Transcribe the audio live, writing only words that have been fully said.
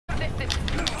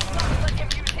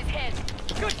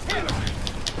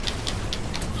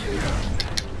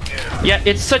Yeah,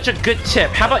 it's such a good tip.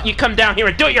 How about you come down here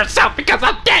and do it yourself because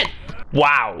I'm dead?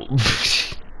 Wow.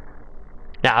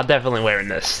 Yeah, I'm definitely wearing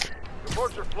this.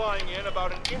 Reports are flying in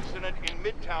about an incident in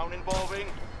Midtown involving,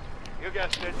 you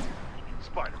guessed it,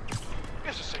 Spider.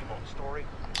 It's the same old story,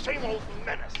 same old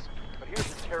menace. But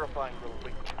here's the terrifying little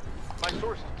leak. My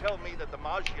sources tell me that the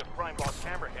Magia crime boss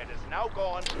Hammerhead is now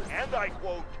gone, and I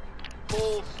quote,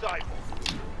 full cyborg.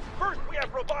 First we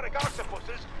have robotic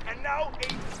octopuses, and now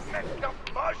a messed up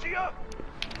Magia?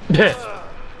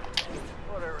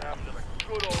 Whatever happened to the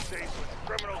good old days when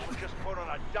criminals would just put on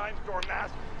a dime store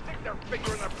mask, stick their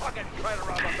finger in their pocket and try to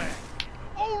rob a bank?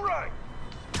 All right,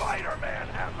 Spider-Man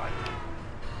happened.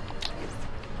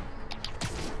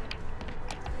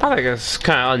 I think it's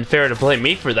kind of unfair to blame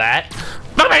me for that.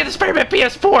 I'm making the Spider-Man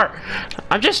PS4!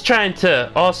 I'm just trying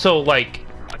to also, like...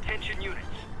 Attention units.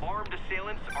 Armed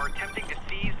assailants are attempting to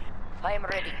seize... I am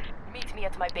ready. Meet me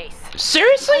at my base.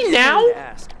 Seriously, now?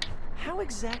 Ask, how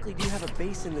exactly do you have a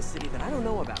base in the city that I don't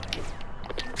know about?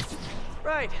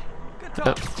 Right. Good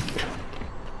talk.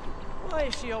 Why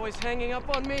is she always hanging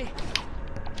up on me?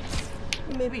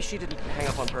 Maybe she didn't hang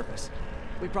up on purpose.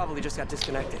 We probably just got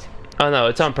disconnected. Oh no,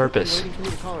 it's on purpose. Waiting for me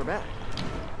to call her back.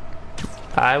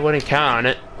 I wouldn't count on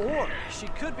it. Or she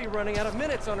could be running out of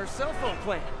minutes on her cell phone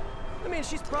plan. I mean,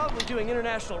 she's probably doing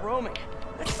international roaming.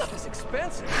 That stuff is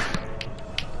expensive.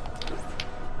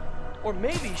 Or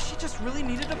maybe she just really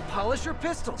needed to polish her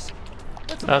pistols.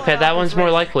 Okay, that one's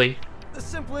more likely. The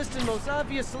simplest and most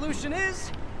obvious solution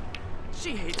is...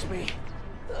 she hates me.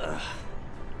 Ugh.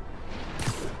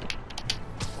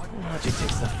 What logic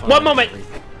takes the fun? One moment!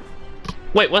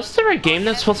 Wait, was there a game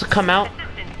that's supposed to come out?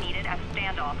 Assistance needed at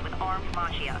standoff with armed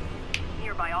Magia.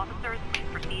 Nearby officers, please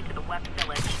proceed to the West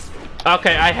Village.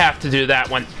 Okay, I have to do that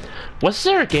one. Was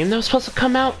there a game that was supposed to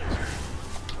come out?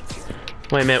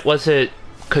 Wait a minute, was it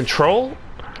Control?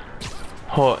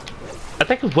 Oh, I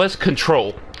think it was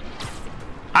Control.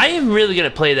 I am really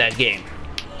gonna play that game.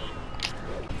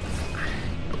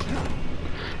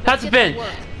 How's it been?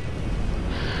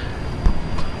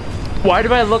 Why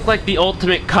do I look like the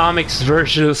Ultimate Comics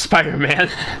version of Spider-Man?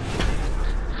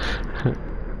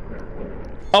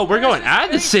 Oh, we're going out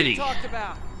of the city.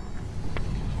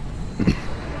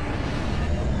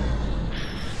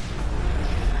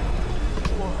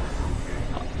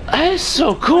 That is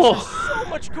so cool. This is so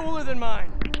much cooler than mine.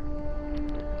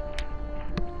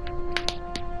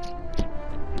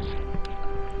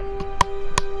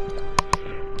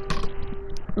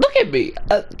 Look at me.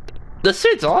 The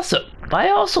suit's awesome. I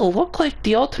also look like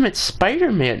the Ultimate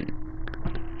Spider-Man.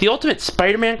 The Ultimate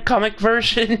Spider-Man comic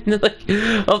version. Like,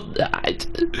 of that.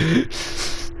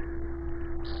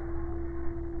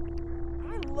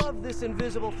 I love this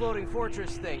invisible floating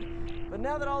fortress thing. But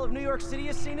now that all of New York City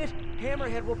has seen it,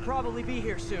 Hammerhead will probably be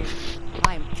here soon.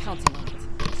 I am counting on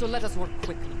it. So let us work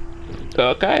quickly.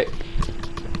 Okay.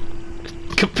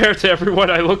 Compared to everyone,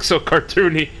 I look so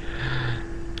cartoony.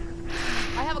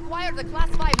 I have acquired the Class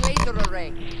 5 laser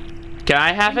array. Can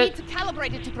I have I it? need to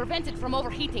calibrate it to prevent it from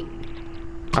overheating.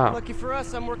 Oh. Lucky for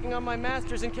us, I'm working on my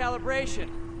master's in calibration.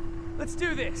 Let's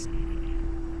do this.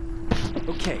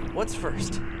 Okay, what's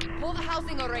first? Pull the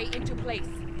housing array into place.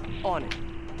 On it.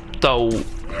 So,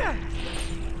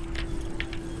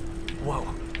 Whoa,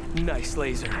 nice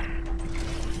laser.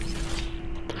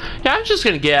 yeah, I'm just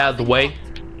gonna get out of the way.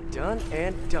 Done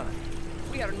and done.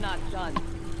 We are not done.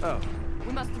 Oh,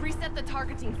 We must reset the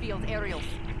targeting field aerials.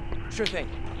 sure thing.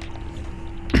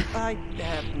 I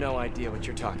have no idea what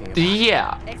you're talking about.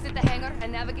 Yeah. Exit the hangar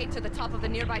and navigate to the top of the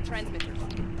nearby transmitters.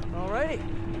 Alrighty.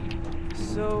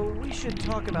 So, we should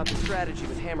talk about the strategy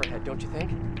with Hammerhead, don't you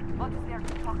think? What is there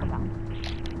to talk about?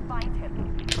 Find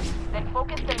him. Then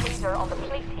focus the laser on the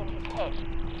place in his head.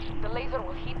 The laser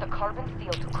will heat the carbon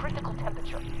steel to critical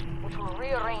temperature, which will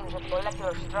rearrange its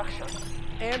molecular structure.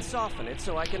 And soften it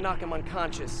so I can knock him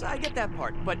unconscious. I get that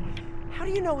part, but how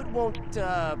do you know it won't,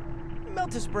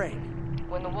 melt his brain?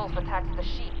 When the wolf attacks the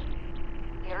sheep,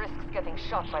 he risks getting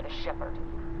shot by the shepherd.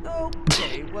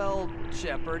 Okay, well,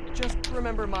 Shepard, just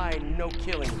remember my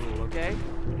no-killing rule, okay?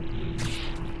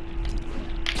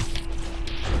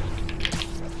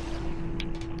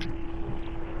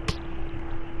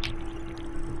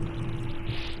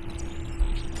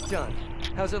 Done.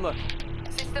 How's it look?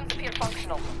 Systems appear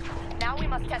functional. Now we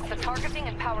must test the targeting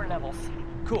and power levels.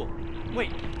 Cool.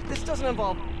 Wait, this doesn't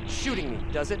involve shooting me,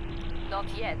 does it? Not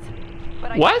yet.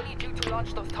 But I What? need you to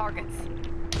launch those targets.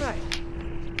 Right.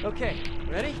 Okay,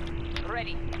 ready?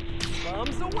 Ready.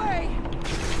 Bombs away!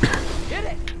 Hit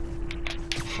it!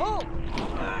 Pull!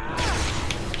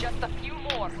 Just a few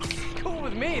more. Cool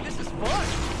with me, this is fun!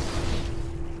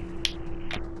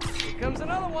 Here comes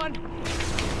another one!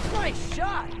 Nice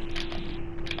shot!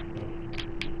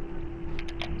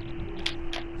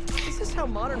 this how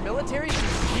modern militaries do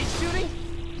skeet shooting?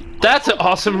 That's an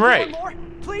awesome One raid. more,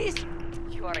 please.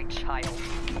 You are a child.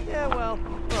 Yeah, well,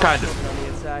 we're all Kind of. children on the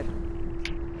inside.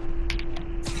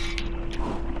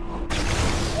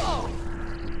 Whoa!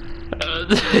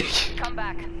 Come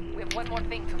back. We have one more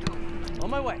thing to do. On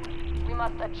my way. We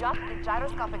must adjust the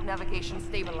gyroscopic navigation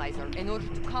stabilizer in order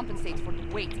to compensate for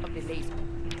the weight of the laser.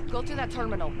 Go to that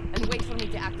terminal and wait for me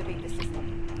to activate the system.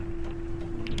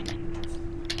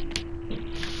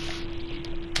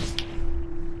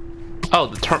 Oh,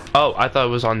 the term. Oh, I thought it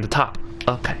was on the top.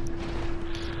 Okay.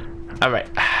 All right.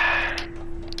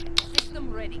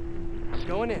 System ready. I'm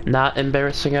going in. Not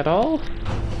embarrassing at all.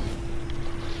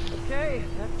 Okay,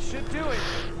 that should do it.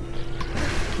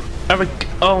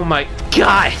 Oh my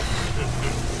god!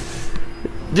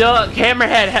 Look,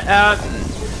 Hammerhead,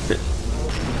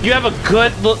 you have a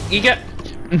good look.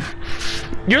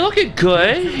 You're looking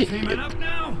good.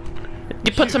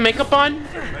 You put some makeup on?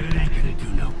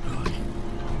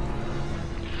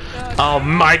 Oh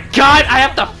my god, I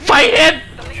have to fight him!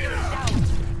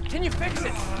 Can you fix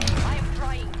it? I am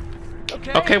trying.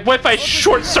 Okay, what if I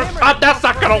short circuit? That's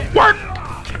not gonna work!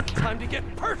 Time to get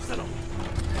personal.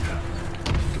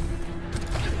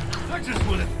 I just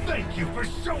want to thank you for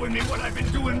showing me what I've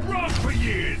been doing wrong for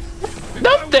years.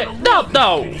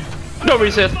 No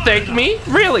reason to thank me,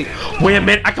 really. Wait a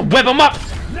minute, I can whip him up!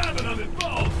 Now that I'm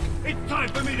involved, it's time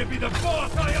for me to be the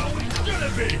boss I always should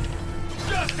have been.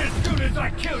 Just as soon as I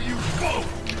kill you both.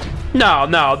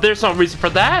 No, there's no reason for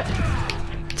that.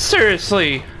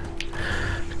 Seriously.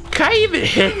 Can I even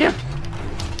hit him?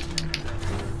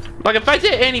 Like, if I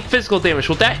did any physical damage,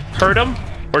 would that hurt him?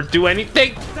 Or do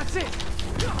anything? That's it.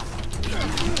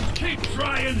 Keep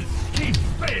trying, keep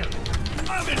failing.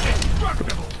 I'm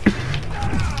indestructible.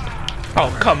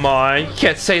 Oh, come on. You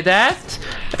can't say that.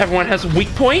 Everyone has a weak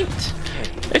point.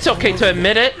 It's okay to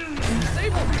admit it.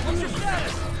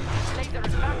 Laser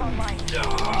is back online.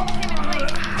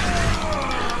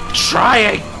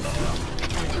 Trying.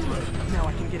 Now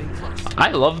I can get in close.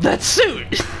 I love that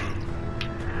suit.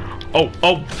 Oh.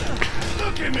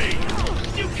 Look at me.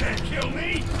 You can't kill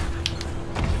me.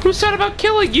 Who said about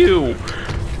killing you?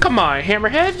 Come on,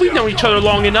 Hammerhead. We've known each other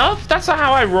long enough. That's not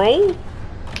how I roll.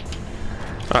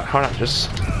 Alright, hold on. Just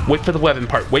wait for the weapon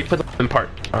part. Wait for the weapon part.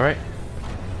 Alright.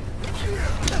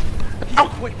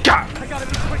 Oh, God. I gotta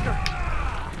be quicker.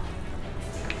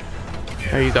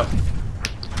 There you go.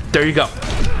 There you go.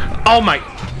 Oh, my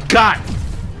God.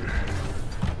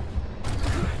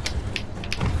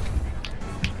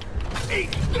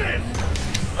 Eat this.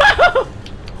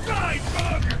 Die,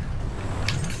 bug.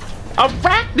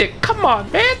 Arachnid, come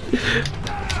on, man.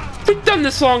 We've done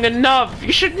this long enough.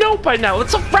 You should know by now.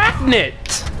 It's Arachnid.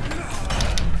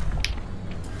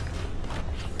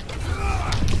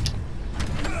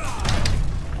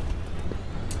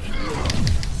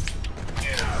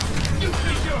 You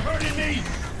think you're hurting me?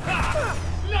 Ha!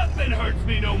 Nothing hurts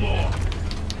me no more.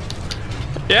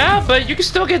 Yeah, but you can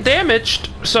still get damaged,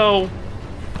 so...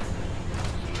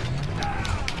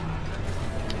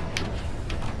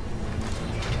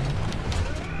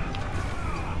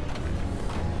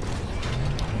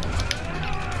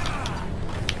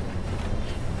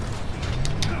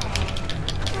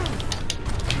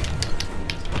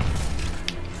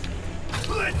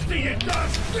 Let's see you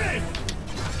dodge this!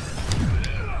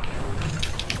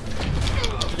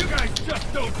 You guys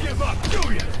just don't give up,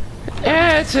 do you?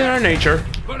 Yeah, it's in our nature.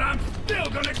 But I'm still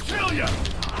gonna kill you!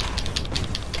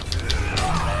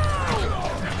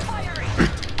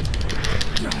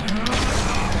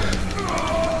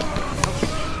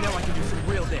 Now I can do some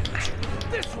real damage.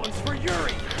 This one's for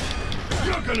Yuri.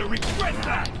 You're gonna regret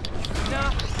that!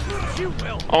 Nah, you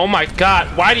will. Oh my God,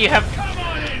 why do you have... Come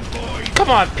on in, boys! Come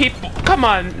on, people. Come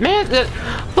on, man.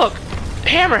 Look,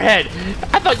 Hammerhead,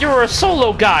 I thought you were a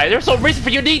solo guy. There's no reason for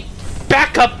you to need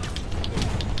backup.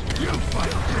 You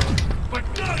fight, but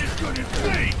not as good as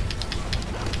me!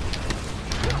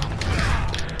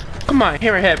 Come on,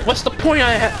 Hammerhead. What's the point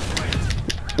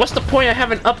What's the point of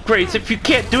having upgrades if you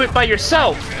can't do it by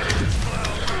yourself?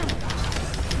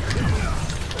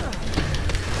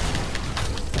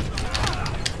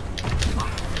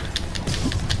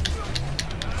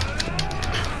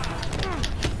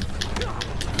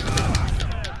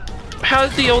 How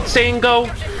does the old saying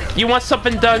go? You want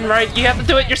something done right, you have to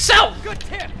do it yourself! Good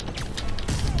tip.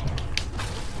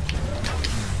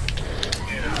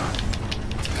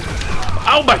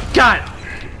 Oh my God!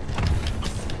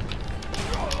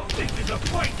 This is a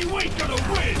fight you ain't gonna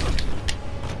win!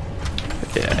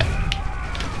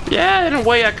 Yeah, in a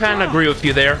way I kinda agree with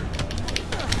you there.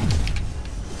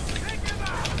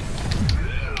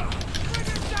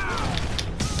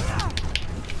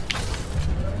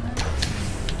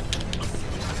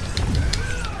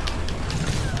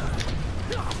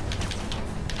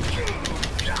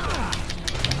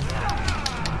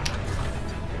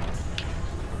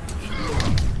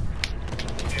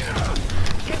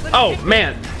 Oh,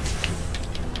 man.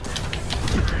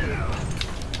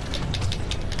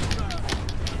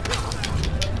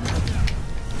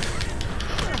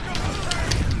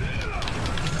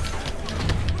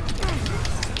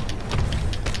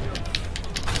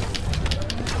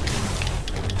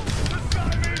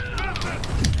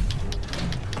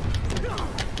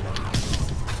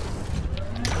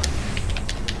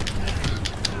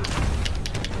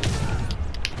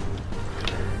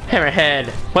 Hammerhead,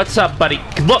 what's up, buddy?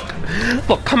 Look,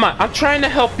 come on. I'm trying to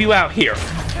help you out here.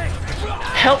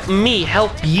 Help me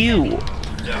help you.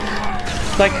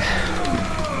 Like,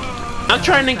 I'm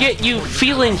trying to get you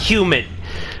feeling human.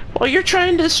 Well, you're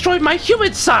trying to destroy my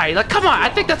human side. Like, come on. I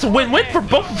think that's a win-win for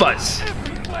both of us.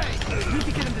 Need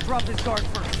to get him to drop his guard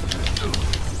first.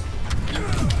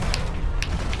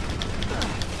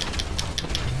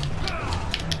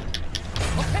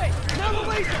 Okay, now the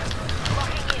laser.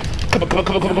 Come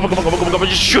on,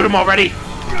 just shoot him already. Yay,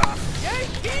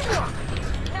 teamwork.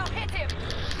 Now hit him.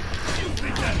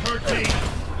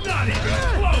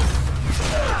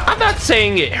 I'm not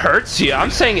saying it hurts you. I'm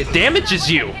saying it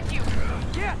damages you.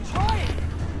 Yeah, try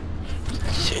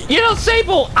it. You know,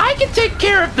 Sable, I can take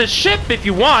care of the ship if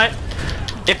you want.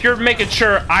 If you're making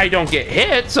sure I don't get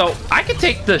hit, so I can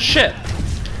take the ship.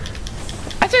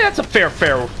 I say that's a fair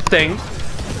thing.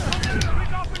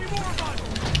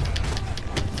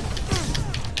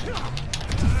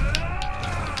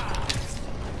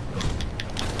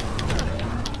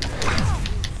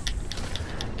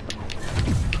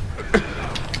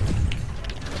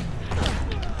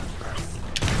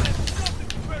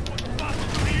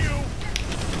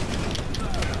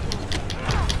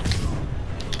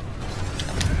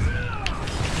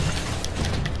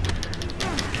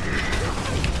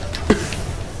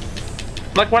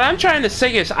 Like, what I'm trying to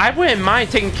say is, I wouldn't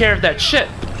mind taking care of that ship.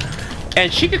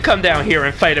 And she could come down here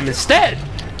and fight him instead.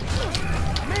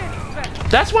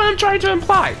 That's what I'm trying to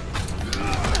imply.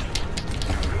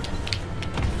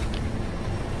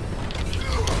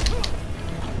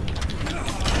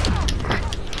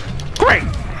 Great!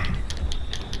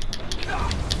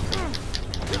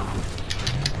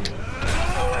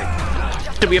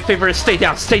 Do me a favor and stay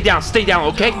down,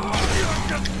 okay?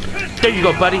 There you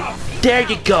go, buddy. There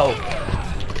you go.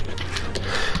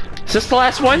 Is this the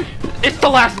last one? It's the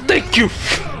last. Thank you.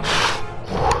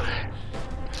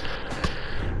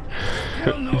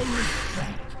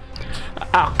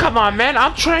 Oh, come on, man.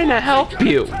 I'm trying to help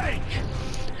you.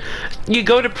 You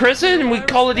go to prison and we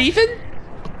call it even?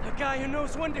 A guy who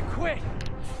knows when to quit.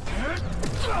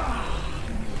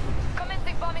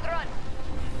 Commencing bombing run.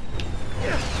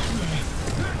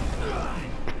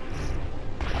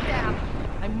 Damn,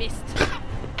 I missed.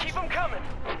 Keep him coming.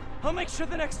 I'll make sure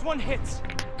the next one hits.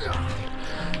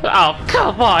 Oh,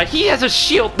 come on. He has a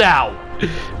shield now.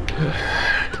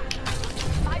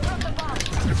 I dropped the bomb.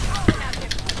 Throwing at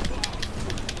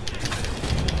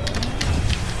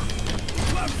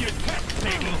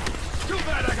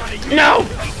him. No!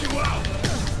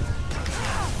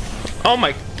 Oh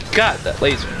my god, that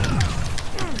laser.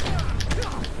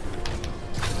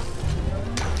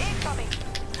 Incoming.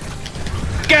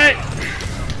 Get it!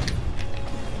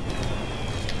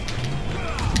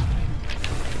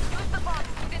 Use the bomb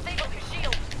to disable his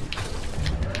shield.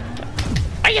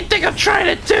 What do you think I'm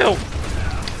trying to do?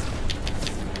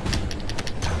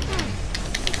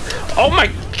 Oh my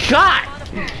god!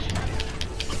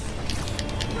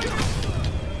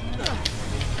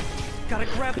 Gotta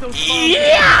grab those bombs.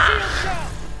 Yeah!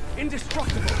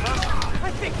 Indestructible, huh?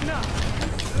 I think not.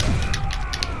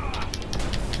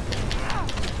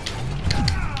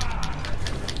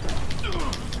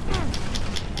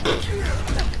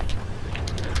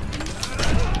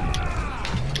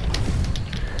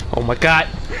 Oh my god.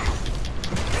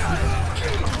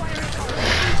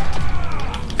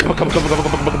 Come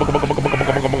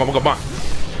on.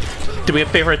 Do me a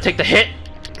favor and take the hit.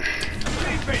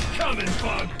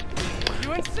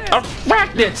 You insist.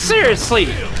 Arachnid, seriously!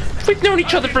 We've known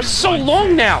each other for so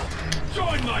long now!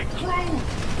 Join my crew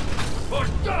or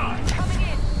die! Coming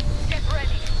in. Get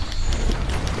ready.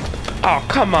 Oh,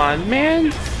 come on,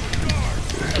 man.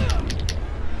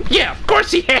 Yeah, of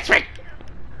course he hits me!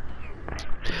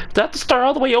 Do I have to start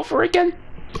all the way over again?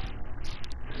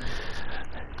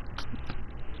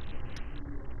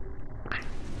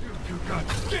 You got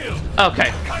skills!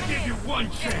 Okay. I give you one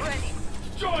chance!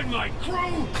 Join my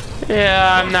crew!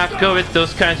 Yeah, I'm not good with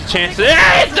those kinds of chances.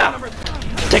 Ah, it's up!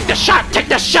 Take the shot! Take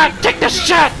the shot! Take the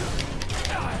shot!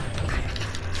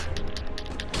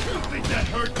 You think that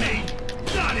hurt me?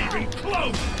 Not even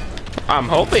close! I'm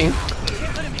hoping.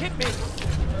 Can't let him hit me.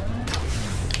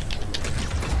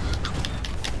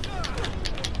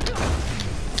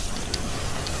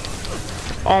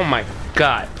 Oh my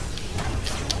god.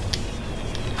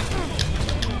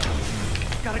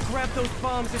 Gotta grab those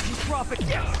bombs if she's dropping.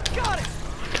 Yes, got it.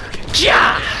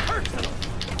 Yeah! Personal.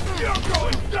 You're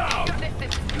going down! Let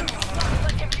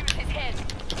him use his head.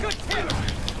 Good tip.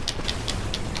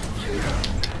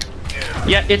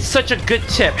 Yeah, it's such a good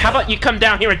tip. How about you come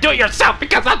down here and do it yourself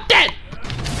because I'm dead?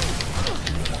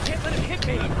 Can't let him hit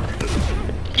me.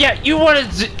 Yeah, you wanted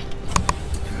to...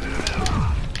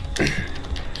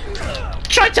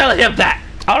 Try telling him that.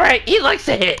 Alright, he likes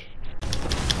to hit.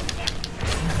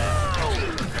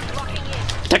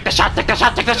 Take the shot, take the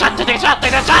shot, take the shot, take the shot,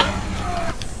 take the shot!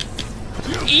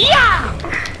 Yeah!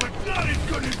 But not as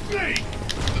good as me!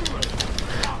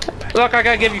 Look, I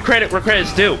gotta give you credit where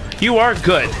credit's due. You are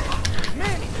good.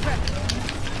 Man, he's back.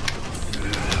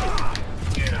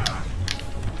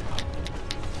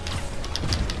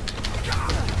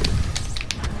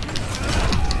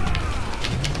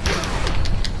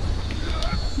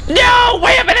 No!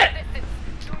 Wait a minute!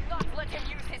 Do not let him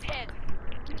use his head.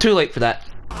 Too late for that.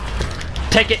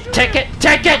 Take it, take it,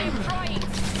 take it! Trying.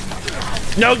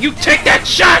 No, you take that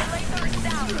shot! Laser is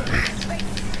down. Wait.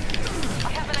 I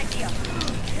have an idea.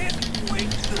 Can't wait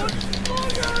much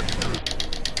longer.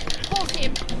 Hold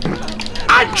him.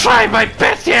 I'm trying my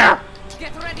best here!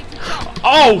 Get ready to jump.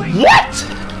 Oh, what?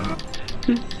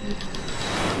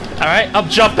 Alright, I'm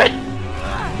jumping.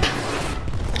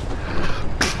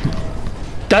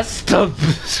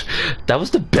 That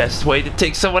was the best way to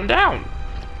take someone down.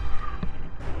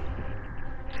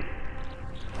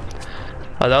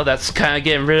 Although that's kind of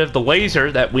getting rid of the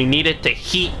laser that we needed to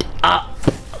heat up.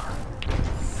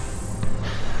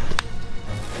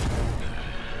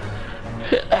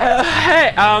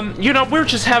 Hey, you know, we're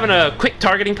just having a quick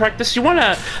targeting practice. You want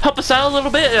to help us out a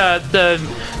little bit?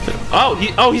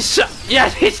 He's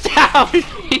down.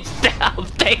 He's down.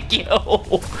 Thank you.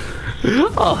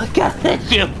 Oh God,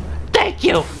 thank you. Thank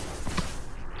you.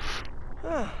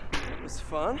 That was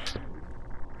fun.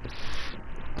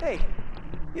 Hey,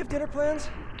 you have dinner plans?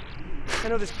 I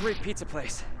know this great pizza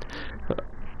place.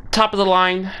 Top of the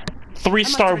line, I must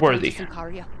 3-star return worthy. to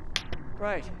Symkaria.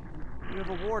 Right. You have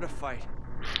a war to fight.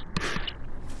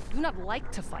 Do not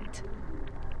like to fight.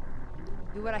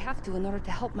 Do what I have to in order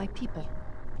to help my people.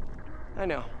 I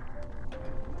know.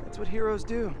 That's what heroes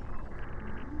do.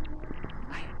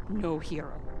 I am no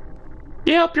hero.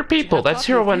 You help your people. I've That's taught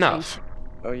you a hero few enough.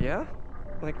 Oh yeah?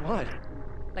 Like what?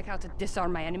 Like how to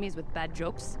disarm my enemies with bad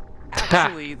jokes.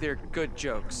 Actually, they're good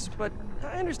jokes, but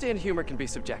I understand humor can be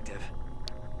subjective.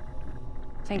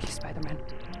 Thank you, Spider-Man.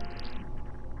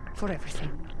 For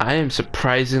everything. I am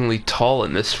surprisingly tall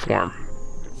in this form.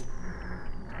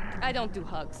 I don't do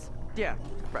hugs. Yeah,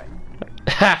 right.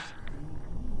 Ha!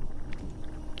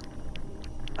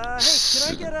 Hey,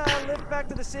 can I get a lift back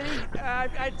to the city?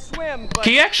 I'd swim, but...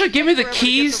 Can you actually give me the forever to get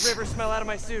keys? the river smell out of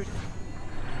my suit.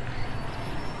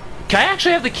 Can I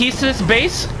actually have the keys to this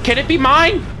base? Can it be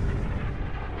mine?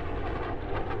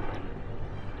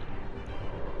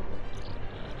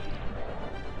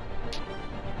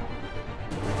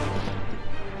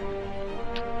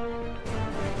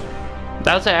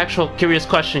 That was an actual curious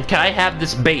question. Can I have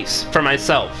this base for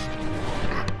myself?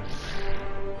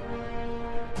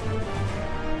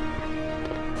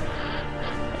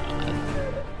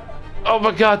 Oh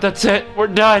my God, that's it. We're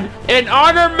done. In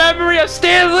honor memory of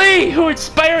Stan Lee, who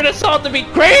inspired us all to be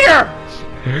greater!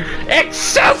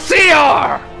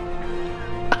 Excelsior!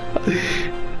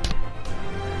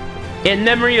 In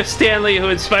memory of Stan Lee, who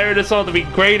inspired us all to be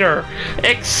greater.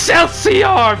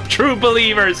 Excelsior, true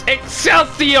believers!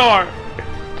 Excelsior!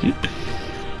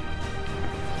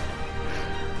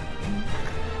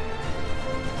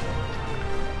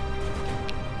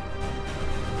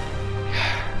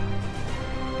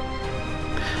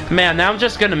 Man, now I'm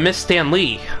just gonna miss Stan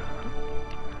Lee.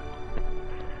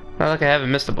 Not like I haven't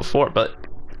missed it before, but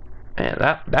man,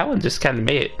 that one just kind of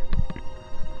made it.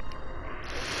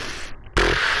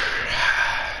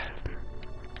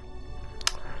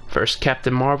 First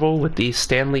Captain Marvel with the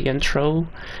Stan Lee intro,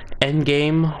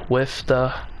 Endgame with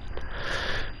the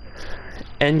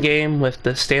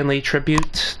Stan Lee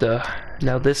tribute.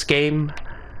 Now this game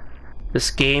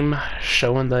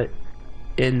showing the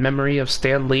in memory of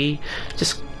Stan Lee.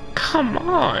 Just come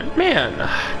on, man.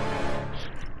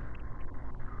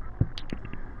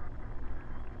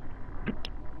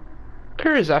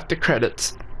 Here is after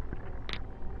credits.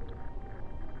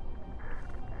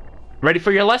 Ready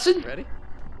for your lesson? Ready?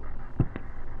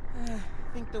 I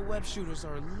think the web shooters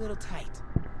are a little tight.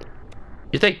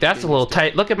 You think that's a little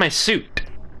tight? Look at my suit.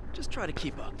 Just try to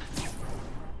keep up.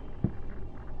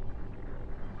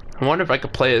 I wonder if I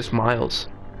could play as Miles.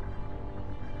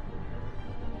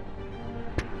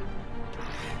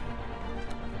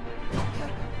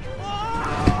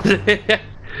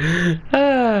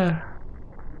 Ah.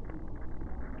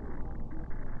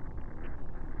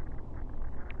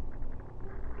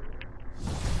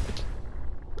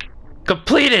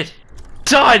 Completed!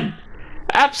 Done!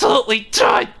 Absolutely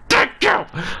done! Thank you!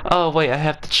 Oh wait, I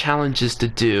have the challenges to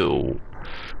do.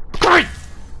 Great!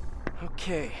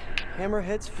 Okay,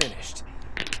 Hammerhead's finished,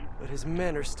 but his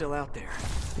men are still out there.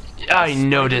 I His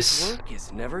notice. work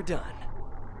is never done.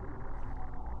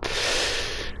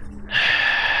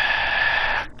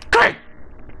 Great!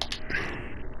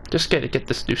 Just gotta get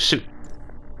this new suit.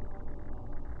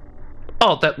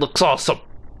 Oh, that looks awesome.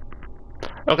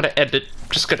 I'm gonna end it.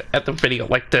 Just gonna end the video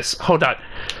like this. Hold on.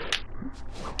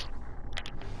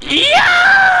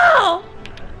 Yeah!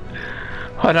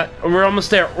 Hold on. We're almost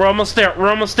there. We're almost there. We're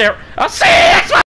almost there. I'll see you next time!